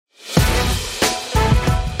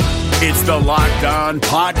It's the Locked On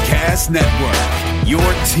Podcast Network, your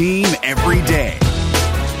team every day.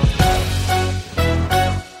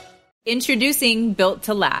 Introducing Built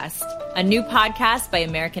to Last, a new podcast by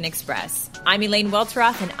American Express. I'm Elaine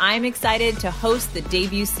Welteroth, and I'm excited to host the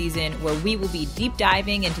debut season where we will be deep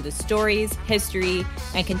diving into the stories, history,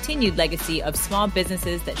 and continued legacy of small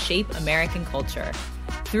businesses that shape American culture.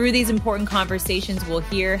 Through these important conversations, we'll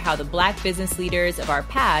hear how the Black business leaders of our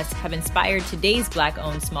past have inspired today's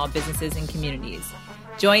Black-owned small businesses and communities.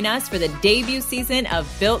 Join us for the debut season of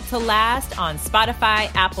Built to Last on Spotify,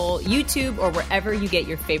 Apple, YouTube, or wherever you get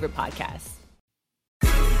your favorite podcasts.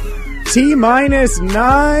 T-minus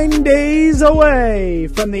 9 days away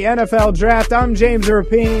from the NFL Draft. I'm James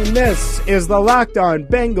Rapien. This is the Locked On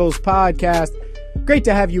Bengals podcast. Great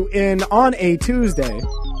to have you in on a Tuesday.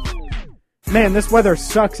 Man, this weather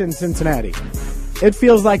sucks in Cincinnati. It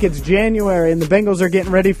feels like it's January and the Bengals are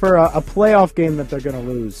getting ready for a playoff game that they're going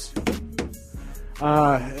to lose.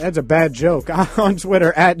 That's a bad joke. On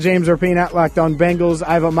Twitter, at James Rapien, at Locked On Bengals.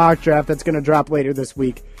 I have a mock draft that's going to drop later this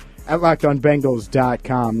week at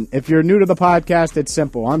LockedOnBengals.com. If you're new to the podcast, it's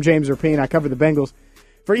simple. I'm James Rapien. I cover the Bengals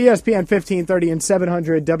for ESPN 1530 and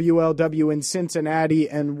 700 WLW in Cincinnati.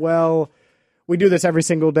 And, well, we do this every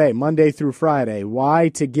single day, Monday through Friday. Why?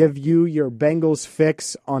 To give you your Bengals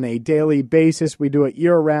fix on a daily basis. We do it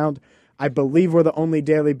year-round. I believe we're the only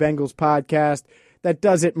daily Bengals podcast that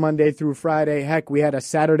does it Monday through Friday. Heck, we had a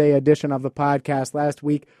Saturday edition of the podcast last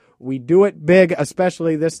week. We do it big,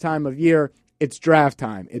 especially this time of year. It's draft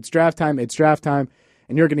time. It's draft time. It's draft time.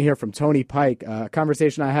 And you're going to hear from Tony Pike, a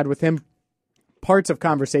conversation I had with him, parts of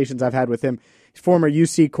conversations I've had with him. He's former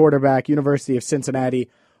UC quarterback, University of Cincinnati.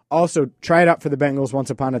 Also tried out for the Bengals once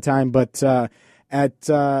upon a time, but at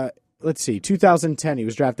 2010, he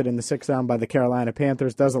was drafted in the 6th round by the Carolina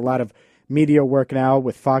Panthers. Does a lot of media work now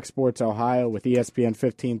with Fox Sports Ohio, with ESPN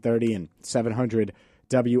 1530 and 700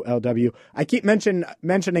 WLW. I keep mentioning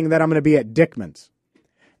that I'm going to be at Dickman's,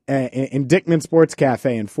 in Dickman Sports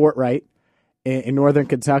Cafe in Fort Wright, in Northern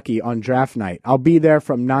Kentucky on draft night. I'll be there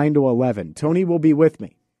from 9 to 11. Tony will be with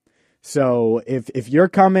me. So if you're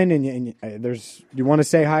coming and you want to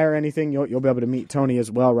say hi or anything, you'll be able to meet Tony as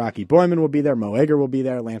well. Rocky Boyman will be there. Mo Egger will be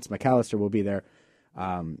there. Lance McAllister will be there,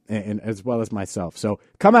 and as well as myself. So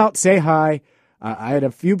come out, say hi. I had a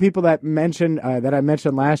few people that I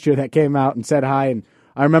mentioned last year that came out and said hi. And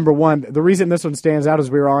I remember one. The reason this one stands out is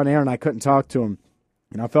we were on air and I couldn't talk to him,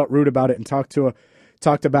 and I felt rude about it and talked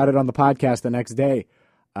about it on the podcast the next day.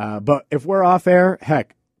 But if we're off air,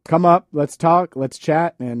 heck, come up, let's talk, let's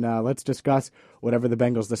chat, and let's discuss whatever the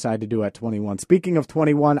Bengals decide to do at 21. Speaking of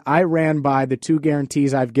 21, I ran by the 2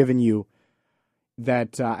 guarantees I've given you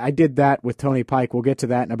that I did that with Tony Pike. We'll get to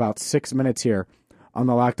that in about 6 minutes here on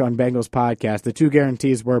the Locked On Bengals podcast. The 2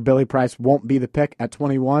 guarantees were Billy Price won't be the pick at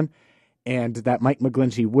 21 and that Mike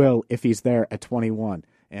McGlinchey will if he's there at 21.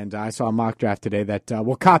 And I saw a mock draft today that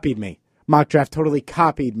copied me. Mock draft totally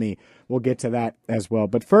copied me. We'll get to that as well.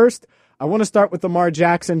 But first, I want to start with Lamar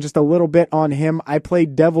Jackson, just a little bit on him. I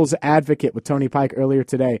played devil's advocate with Tony Pike earlier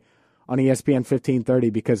today on ESPN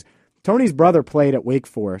 1530 because Tony's brother played at Wake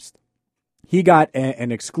Forest. He got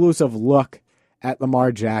an exclusive look at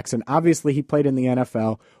Lamar Jackson. Obviously, he played in the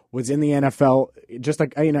NFL, was in the NFL just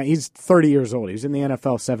like, he's 30 years old. He was in the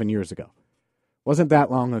NFL 7 years ago. Wasn't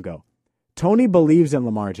that long ago. Tony believes in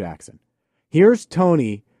Lamar Jackson. Here's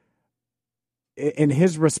Tony in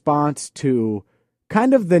his response to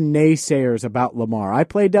kind of the naysayers about Lamar. I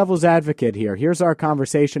play devil's advocate here. Here's our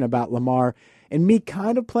conversation about Lamar and me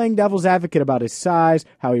kind of playing devil's advocate about his size,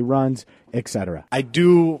 how he runs, etc. I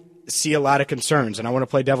do see a lot of concerns, and I want to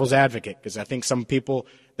play devil's advocate because I think some people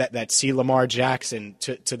that see Lamar Jackson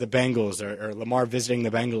to the Bengals or Lamar visiting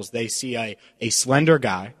the Bengals, they see a slender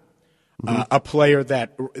guy, a player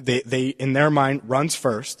that they in their mind runs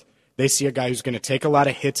first. They see a guy who's going to take a lot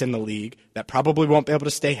of hits in the league, that probably won't be able to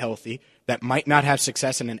stay healthy, that might not have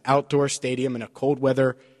success in an outdoor stadium in a cold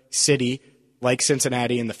weather city like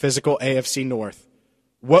Cincinnati in the physical AFC North.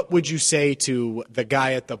 What would you say to the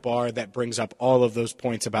guy at the bar that brings up all of those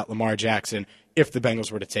points about Lamar Jackson if the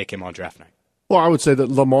Bengals were to take him on draft night? Well, I would say that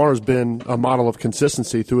Lamar has been a model of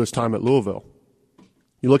consistency through his time at Louisville.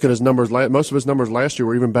 You look at his numbers, most of his numbers last year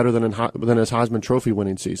were even better than his Heisman Trophy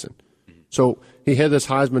winning season. So he had this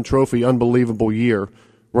Heisman Trophy unbelievable year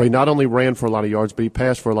where he not only ran for a lot of yards, but he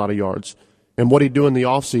passed for a lot of yards. And what he'd do in the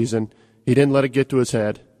offseason, he didn't let it get to his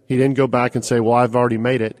head. He didn't go back and say, well, I've already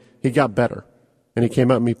made it. He got better. And he came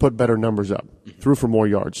out and he put better numbers up, threw for more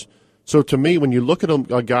yards. So to me, when you look at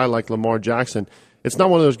a guy like Lamar Jackson, it's not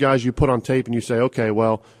one of those guys you put on tape and you say, okay,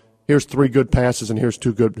 well, here's 3 good passes and here's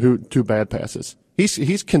 2 bad passes.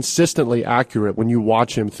 he's consistently accurate when you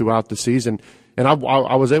watch him throughout the season. And I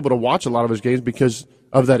was able to watch a lot of his games because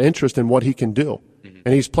of that interest in what he can do. Mm-hmm.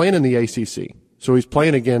 And he's playing in the ACC. So he's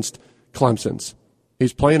playing against Clemson's.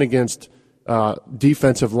 He's playing against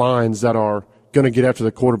defensive lines that are going to get after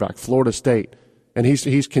the quarterback, Florida State. And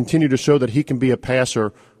he's continued to show that he can be a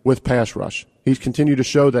passer with pass rush. He's continued to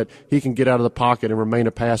show that he can get out of the pocket and remain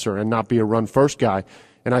a passer and not be a run-first guy.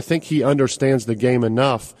 And I think he understands the game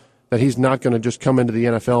enough that he's not going to just come into the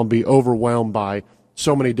NFL and be overwhelmed by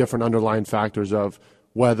so many different underlying factors of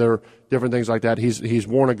weather, different things like that. He's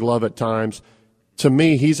worn a glove at times. To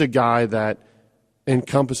me, he's a guy that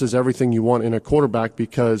encompasses everything you want in a quarterback,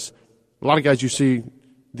 because a lot of guys you see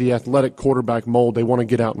the athletic quarterback mold, they want to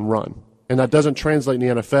get out and run. And that doesn't translate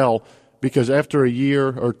in the NFL, because after a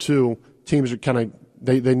year or two, teams are kind of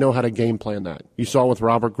they know how to game plan that. You saw it with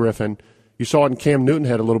Robert Griffin. You saw it in Cam Newton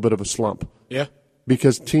had a little bit of a slump. Yeah.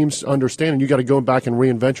 Because teams understand, and you got to go back and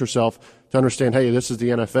reinvent yourself to understand, hey, this is the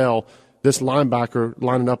NFL. This linebacker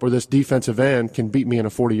lining up or this defensive end can beat me in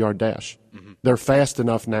a 40-yard dash. Mm-hmm. They're fast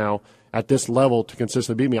enough now at this level to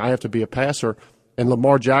consistently beat me. I have to be a passer. And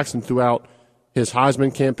Lamar Jackson, throughout his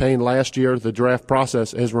Heisman campaign last year, the draft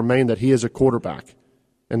process, has remained that he is a quarterback.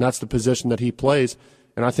 And that's the position that he plays.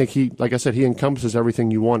 And I think he, like I said, he encompasses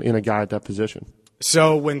everything you want in a guy at that position.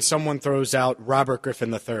 So when someone throws out Robert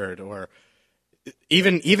Griffin III or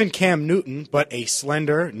even Cam Newton, but a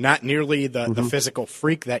slender, not nearly the physical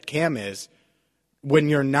freak that Cam is, when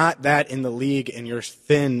you're not that in the league and you're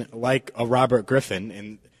thin like a Robert Griffin,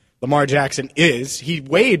 and Lamar Jackson is, he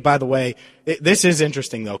weighed, by the way, this is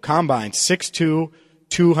interesting though, combine, 6'2",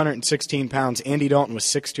 216 pounds. Andy Dalton was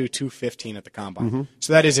 6'2", 215 at the combine. Mm-hmm.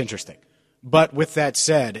 So that is interesting. But with that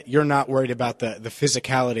said, you're not worried about the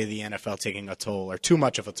physicality of the NFL taking a toll or too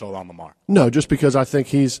much of a toll on Lamar? No, just because I think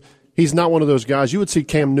he's not one of those guys. You would see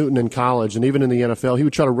Cam Newton in college and even in the NFL, he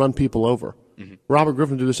would try to run people over. Mm-hmm. Robert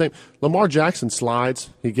Griffin would do the same. Lamar Jackson slides.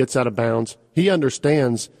 He gets out of bounds. He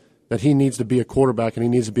understands that he needs to be a quarterback and he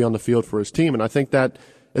needs to be on the field for his team. And I think that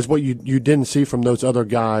is what you didn't see from those other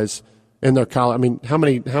guys in their college. I mean, how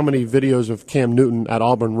many videos of Cam Newton at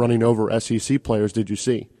Auburn running over SEC players did you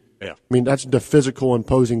see? Yeah. I mean, that's the physical,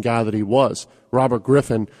 imposing guy that he was. Robert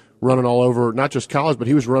Griffin running all over, not just college, but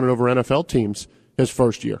he was running over NFL teams his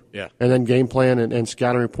first year. Yeah. And then game plan and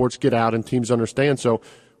scouting reports get out and teams understand. So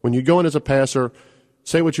when you go in as a passer,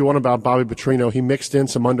 say what you want about Bobby Petrino. He mixed in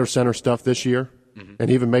some under center stuff this year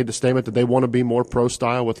and even made the statement that they want to be more pro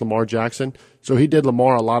style with Lamar Jackson. So he did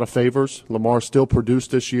Lamar a lot of favors. Lamar still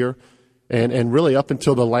produced this year. And really up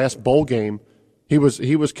until the last bowl game, he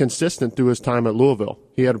was consistent through his time at Louisville.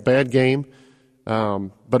 He had a bad game,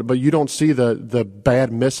 but you don't see the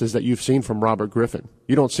bad misses that you've seen from Robert Griffin.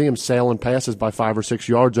 You don't see him sailing passes by 5 or 6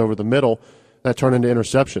 yards over the middle that turn into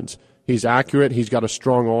interceptions. He's accurate. He's got a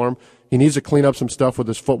strong arm. He needs to clean up some stuff with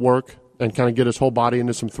his footwork and kind of get his whole body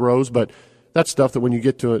into some throws. But that's stuff that when you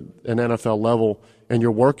get to an NFL level and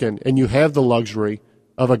you're working and you have the luxury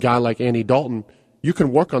of a guy like Andy Dalton, you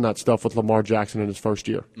can work on that stuff with Lamar Jackson in his first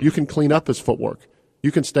year. You can clean up his footwork.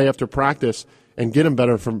 You can stay after practice and get him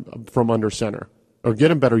better from under center or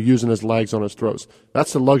get him better using his legs on his throws.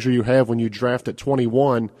 That's the luxury you have when you draft at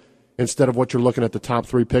 21 instead of what you're looking at the top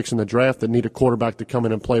 3 picks in the draft that need a quarterback to come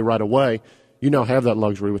in and play right away. You now have that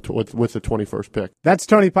luxury with the 21st pick. That's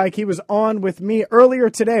Tony Pike. He was on with me earlier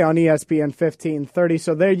today on ESPN 1530.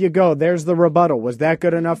 So there you go. There's the rebuttal. Was that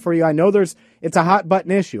good enough for you? I know it's a hot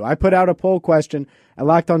button issue. I put out a poll question at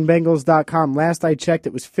LockedOnBengals.com. Last I checked,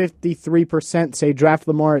 it was 53% say draft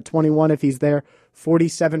Lamar at 21 if he's there.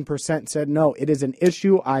 47% said no. It is an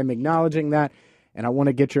issue. I'm acknowledging that, and I want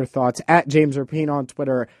to get your thoughts at James Rapien on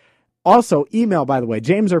Twitter. Also, email, by the way,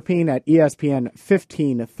 JamesRapien at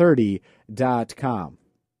ESPN1530.com.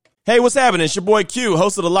 Hey, what's happening? It's your boy Q,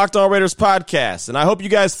 host of the Locked On Raiders podcast, and I hope you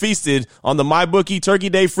guys feasted on the MyBookie Turkey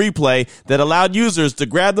Day free play that allowed users to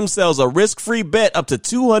grab themselves a risk-free bet up to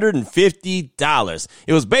 $250.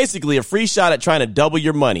 It was basically a free shot at trying to double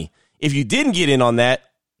your money. If you didn't get in on that,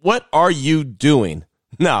 what are you doing?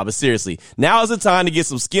 Nah, but seriously, now is the time to get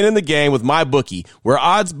some skin in the game with MyBookie, where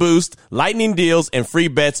odds boost, lightning deals, and free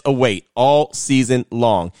bets await all season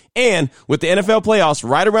long. And with the NFL playoffs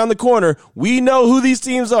right around the corner, we know who these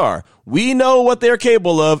teams are. We know what they're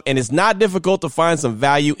capable of, and it's not difficult to find some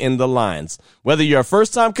value in the lines. Whether you're a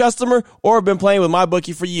first-time customer or have been playing with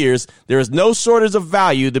MyBookie for years, there is no shortage of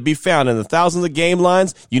value to be found in the thousands of game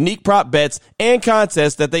lines, unique prop bets, and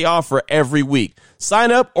contests that they offer every week.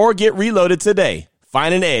 Sign up or get reloaded today.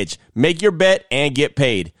 Find an edge, make your bet, and get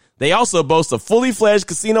paid. They also boast a fully fledged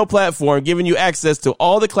casino platform giving you access to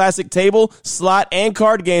all the classic table, slot, and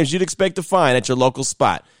card games you'd expect to find at your local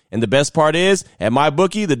spot. And the best part is, at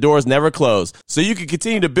MyBookie, the doors never close, so you can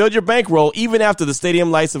continue to build your bankroll even after the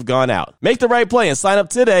stadium lights have gone out. Make the right play and sign up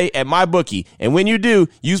today at MyBookie. And when you do,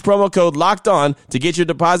 use promo code LOCKEDON to get your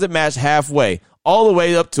deposit matched halfway, all the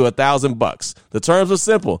way up to $1,000. The terms are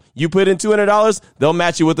simple. You put in $200, they'll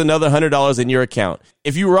match you with another $100 in your account.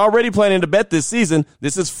 If you were already planning to bet this season,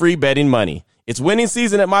 this is free betting money. It's winning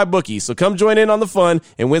season at MyBookie, so come join in on the fun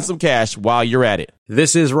and win some cash while you're at it.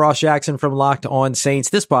 This is Ross Jackson from Locked On Saints.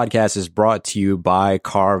 This podcast is brought to you by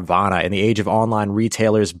Carvana. In the age of online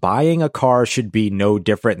retailers, buying a car should be no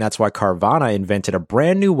different, and that's why Carvana invented a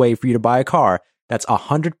brand new way for you to buy a car that's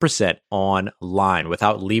 100% online.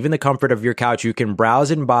 Without leaving the comfort of your couch, you can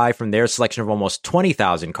browse and buy from their selection of almost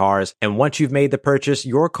 20,000 cars. And once you've made the purchase,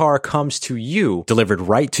 your car comes to you, delivered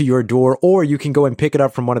right to your door, or you can go and pick it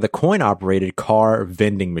up from one of the coin-operated car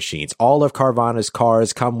vending machines. All of Carvana's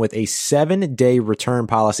cars come with a 7-day return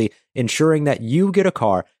policy, ensuring that you get a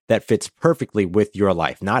car that fits perfectly with your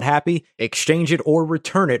life. Not happy? Exchange it or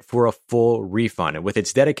return it for a full refund. And with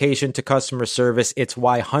its dedication to customer service, it's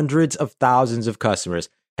why hundreds of thousands of customers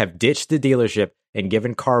have ditched the dealership and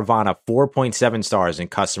given Carvana 4.7 stars in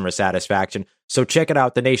customer satisfaction. So check it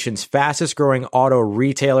out, the nation's fastest growing auto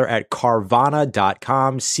retailer at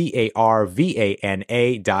Carvana.com,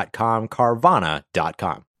 Carvana.com,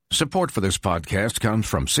 Carvana.com. Support for this podcast comes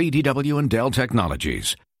from CDW and Dell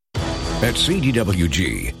Technologies. At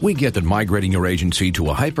CDWG, we get that migrating your agency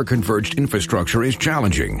to a hyper-converged infrastructure is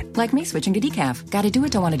challenging. Like me switching to decaf. Gotta do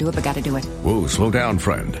it, don't want to do it, but gotta do it. Whoa, slow down,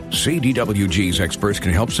 friend. CDWG's experts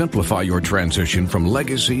can help simplify your transition from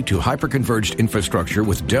legacy to hyper-converged infrastructure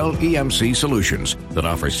with Dell EMC solutions that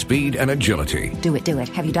offer speed and agility. Do it, do it.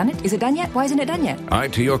 Have you done it? Is it done yet? Why isn't it done yet?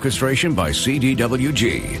 IT orchestration by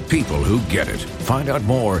CDWG. People who get it. Find out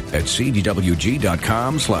more at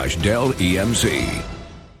cdwg.com/Dell EMC.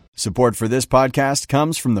 Support for this podcast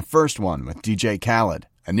comes from The First One with DJ Khaled,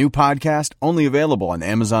 a new podcast only available on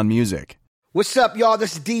Amazon Music. What's up, y'all?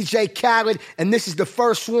 This is DJ Khaled, and this is The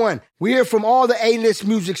First One. We hear from all the A-list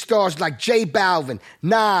music stars like J Balvin,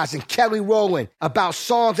 Nas, and Kelly Rowland about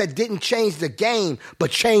songs that didn't change the game,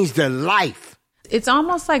 but changed their life. It's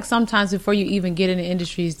almost like sometimes before you even get in the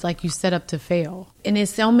industry, it's like you set up to fail. And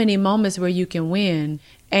there's so many moments where you can win.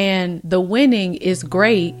 And the winning is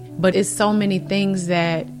great, but it's so many things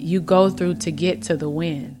that you go through to get to the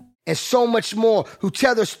win. And so much more, who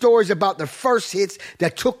tell their stories about their first hits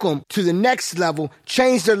that took them to the next level,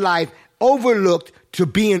 changed their life, overlooked to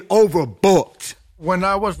being overbooked. When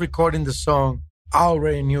I was recording the song, I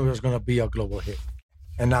already knew it was going to be a global hit.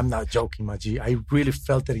 And I'm not joking, my G. I really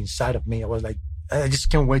felt it inside of me. I was like, I just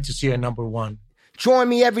can't wait to see it number one. Join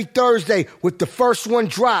me every Thursday with The First One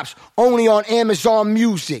drops only on Amazon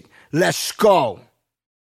Music. Let's go.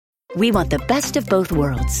 We want the best of both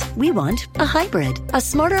worlds. We want a hybrid. A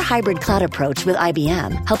smarter hybrid cloud approach with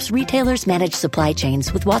IBM helps retailers manage supply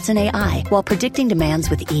chains with Watson AI while predicting demands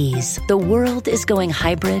with ease. The world is going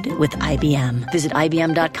hybrid with IBM. Visit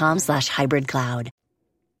IBM.com/hybrid cloud.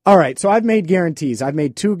 All right, so I've made guarantees. I've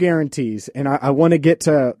made 2 guarantees, and I want to get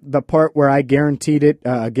to the part where I guaranteed it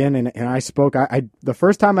again, and I spoke. The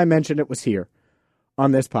first time I mentioned it was here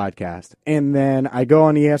on this podcast, and then I go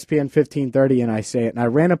on ESPN 1530 and I say it, and I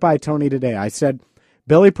ran it by Tony today. I said,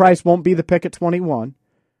 Billy Price won't be the pick at 21,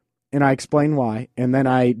 and I explained why, and then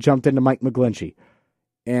I jumped into Mike McGlinchey.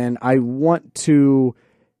 And I want to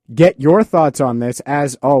get your thoughts on this,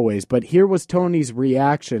 as always, but here was Tony's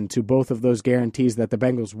reaction to both of those guarantees that the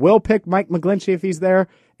Bengals will pick Mike McGlinchey if he's there,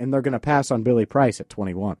 and they're going to pass on Billy Price at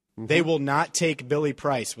 21. They will not take Billy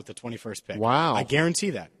Price with the 21st pick. Wow. I guarantee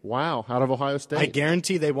that. Wow. Out of Ohio State? I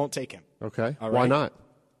guarantee they won't take him. Okay. All Why right? not?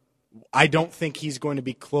 I don't think he's going to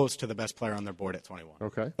be close to the best player on their board at 21.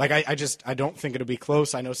 Okay. Like, I don't think it'll be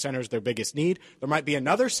close. I know center's their biggest need. There might be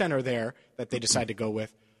another center there that they decide to go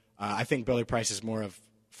with. I think Billy Price is more of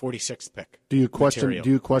 46th pick. Do you question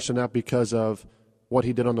that because of what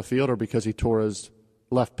he did on the field or because he tore his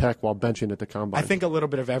left pec while benching at the combine? I think a little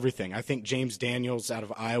bit of everything. I think James Daniels out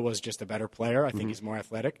of Iowa is just a better player. I think he's more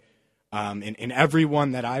athletic. And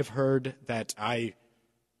everyone that I've heard that I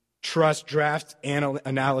trust draft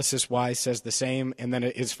analysis-wise says the same. And then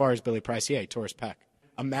as far as Billy Price, he tore his pec.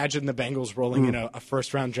 Imagine the Bengals rolling in a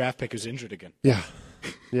first-round draft pick who's injured again. Yeah.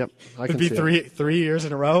 Yep. I can It'd be see three years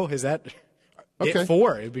in a row? Is that... Okay.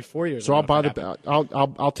 4. It'd be 4 years. So I'll buy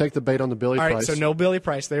I'll take the bait on the Billy Price. All right, so no Billy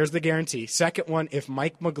Price. There's the guarantee. Second one, if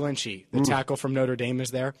Mike McGlinchey, the tackle from Notre Dame, is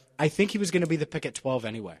there, I think he was going to be the pick at 12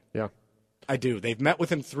 anyway. Yeah. I do. They've met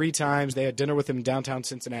with him 3 times. They had dinner with him in downtown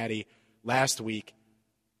Cincinnati last week.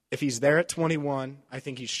 If he's there at 21, I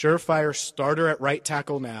think he's surefire starter at right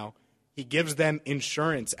tackle now. He gives them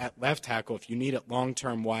insurance at left tackle if you need it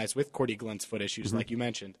long-term wise with Cordy Glenn's foot issues, like you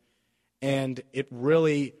mentioned. And it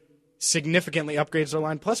really significantly upgrades their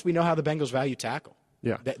line. Plus, we know how the Bengals value tackle.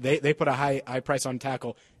 Yeah. They put a high price on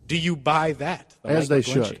tackle. Do you buy that? As they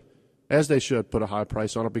should. As they should put a high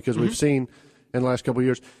price on it, because we've seen in the last couple of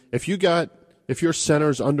years, if your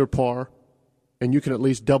center's under par and you can at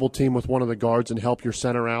least double team with one of the guards and help your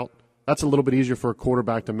center out, that's a little bit easier for a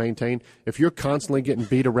quarterback to maintain. If you're constantly getting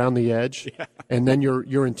beat around the edge and then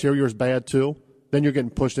your interior is bad too, then you're getting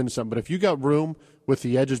pushed into something. But if you got room with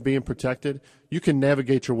the edges being protected, you can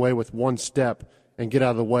navigate your way with one step and get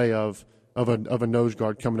out of the way of a nose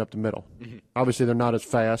guard coming up the middle. Obviously, they're not as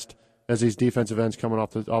fast as these defensive ends coming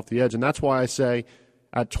off the edge. And that's why I say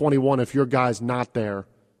at 21, if your guy's not there,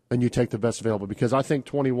 then you take the best available. Because I think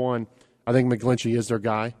 21, I think McGlinchey is their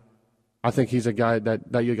guy. I think he's a guy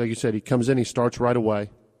that like you said, he comes in, he starts right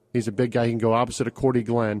away. He's a big guy. He can go opposite of Cordy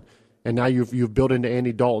Glenn. And now you've built into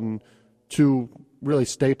Andy Dalton two really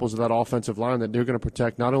staples of that offensive line that they're going to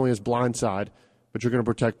protect not only his blind side, but you're going to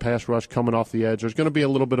protect pass rush coming off the edge. There's going to be a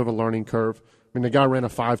little bit of a learning curve. I mean, the guy ran a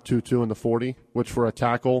 5.22 in the 40, which for a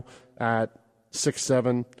tackle at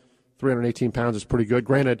 6'7", 318 pounds is pretty good.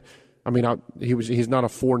 Granted, I mean, he's not a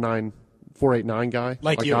 4'8" guy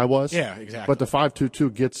like I was. Yeah, exactly. But the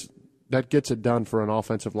 5.22 gets it done for an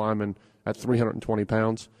offensive lineman at 320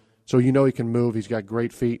 pounds. So you know he can move. He's got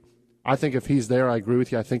great feet. I think if he's there, I agree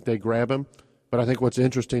with you. I think they grab him. But I think what's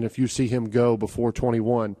interesting, if you see him go before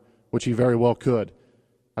 21, which he very well could,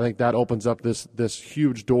 I think that opens up this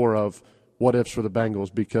huge door of what-ifs for the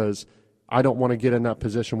Bengals, because I don't want to get in that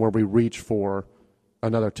position where we reach for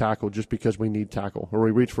another tackle just because we need tackle, or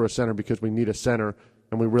we reach for a center because we need a center,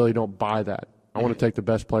 and we really don't buy that. I want to take the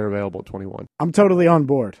best player available at 21. I'm totally on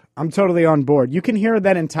board. You can hear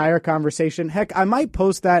that entire conversation. Heck, I might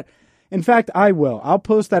post that. In fact, I will. I'll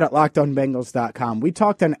post that at LockedOnBengals.com. We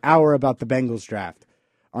talked an hour about the Bengals draft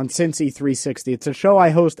on Cincy 360. It's a show I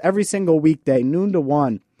host every single weekday, noon to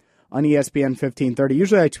 1 on ESPN 1530.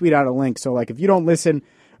 Usually I tweet out a link, so like if you don't listen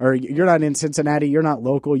or you're not in Cincinnati, you're not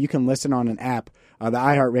local, you can listen on an app, the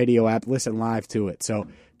iHeartRadio app, listen live to it. So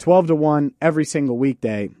 12 to 1 every single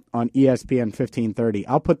weekday on ESPN 1530.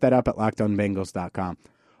 I'll put that up at LockedOnBengals.com.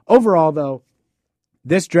 Overall, though,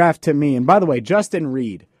 this draft to me, and by the way, Justin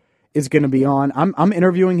Reed is going to be on. I'm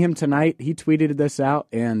interviewing him tonight. He tweeted this out,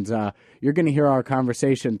 and you're going to hear our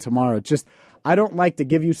conversation tomorrow. Just, I don't like to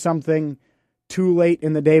give you something too late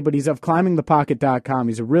in the day, but he's of climbingthepocket.com.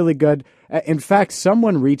 He's a really good. In fact,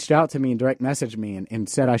 someone reached out to me and direct messaged me and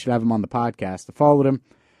said I should have him on the podcast. I followed him.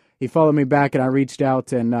 He followed me back, and I reached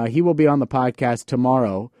out, and he will be on the podcast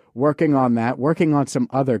tomorrow, working on that, working on some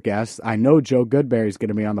other guests. I know Joe Goodberry's going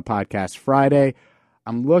to be on the podcast Friday.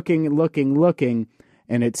 I'm looking,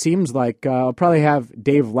 and it seems like I'll probably have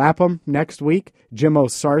Dave Lapham next week, Jim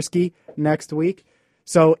Osarsky next week.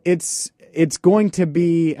 So it's going to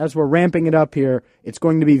be, as we're ramping it up here, it's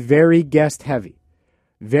going to be very guest heavy.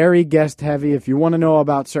 Very guest heavy. If you want to know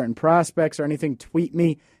about certain prospects or anything, tweet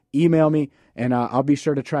me, email me, and I'll be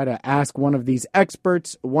sure to try to ask one of these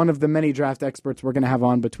experts, one of the many draft experts we're going to have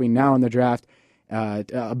on between now and the draft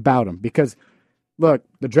about them. Because, look,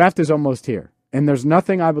 the draft is almost here, and there's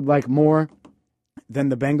nothing I would like more than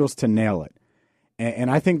the Bengals to nail it.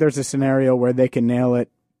 And I think there's a scenario where they can nail it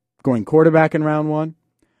going quarterback in round 1.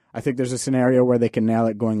 I think there's a scenario where they can nail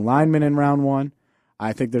it going lineman in round 1.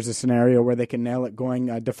 I think there's a scenario where they can nail it going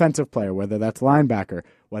defensive player, whether that's linebacker,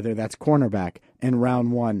 whether that's cornerback in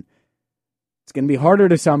round 1. It's going to be harder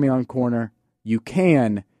to sell me on corner. You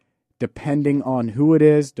can, depending on who it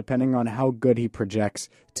is, depending on how good he projects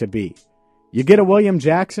to be. You get a William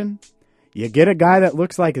Jackson, you get a guy that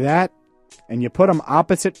looks like that, and you put him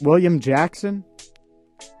opposite William Jackson,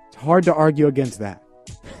 it's hard to argue against that.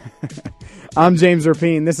 I'm James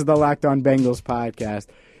Rapien. This is the Locked On Bengals podcast.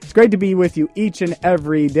 It's great to be with you each and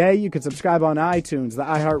every day. You can subscribe on iTunes, the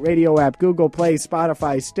iHeartRadio app, Google Play,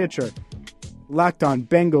 Spotify, Stitcher,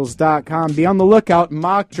 LockedOnBengals.com. Be on the lookout.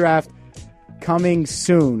 Mock draft coming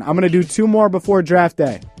soon. I'm going to do 2 more before draft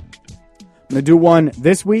day. I'm going to do one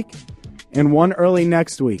this week and one early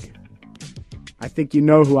next week. I think you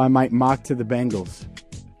know who I might mock to the Bengals.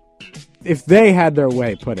 If they had their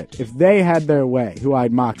way, if they had their way, who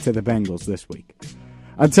I'd mock to the Bengals this week.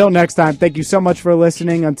 Until next time, thank you so much for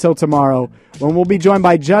listening. Until tomorrow, when we'll be joined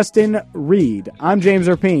by Justin Reed. I'm James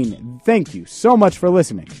Rapien. Thank you so much for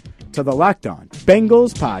listening to the Locked On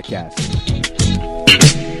Bengals podcast.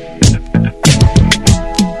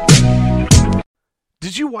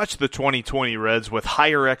 Did you watch the 2020 Reds with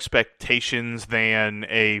higher expectations than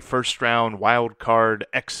a first-round wild card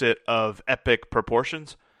exit of epic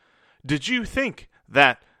proportions? Did you think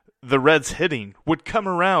that the Reds hitting would come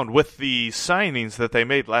around with the signings that they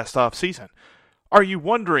made last offseason? Are you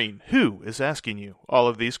wondering who is asking you all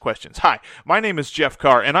of these questions? Hi, my name is Jeff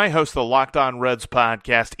Carr, and I host the Locked On Reds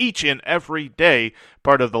podcast each and every day,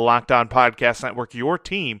 part of the Locked On Podcast Network, your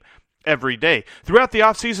team every day. Throughout the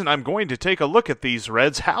offseason, I'm going to take a look at these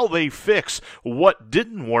Reds, how they fix what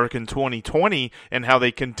didn't work in 2020, and how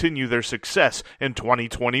they continue their success in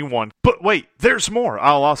 2021. But wait, there's more.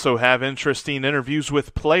 I'll also have interesting interviews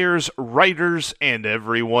with players, writers, and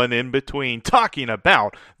everyone in between talking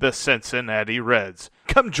about the Cincinnati Reds.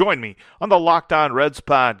 Come join me on the Locked On Reds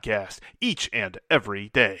podcast each and every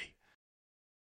day.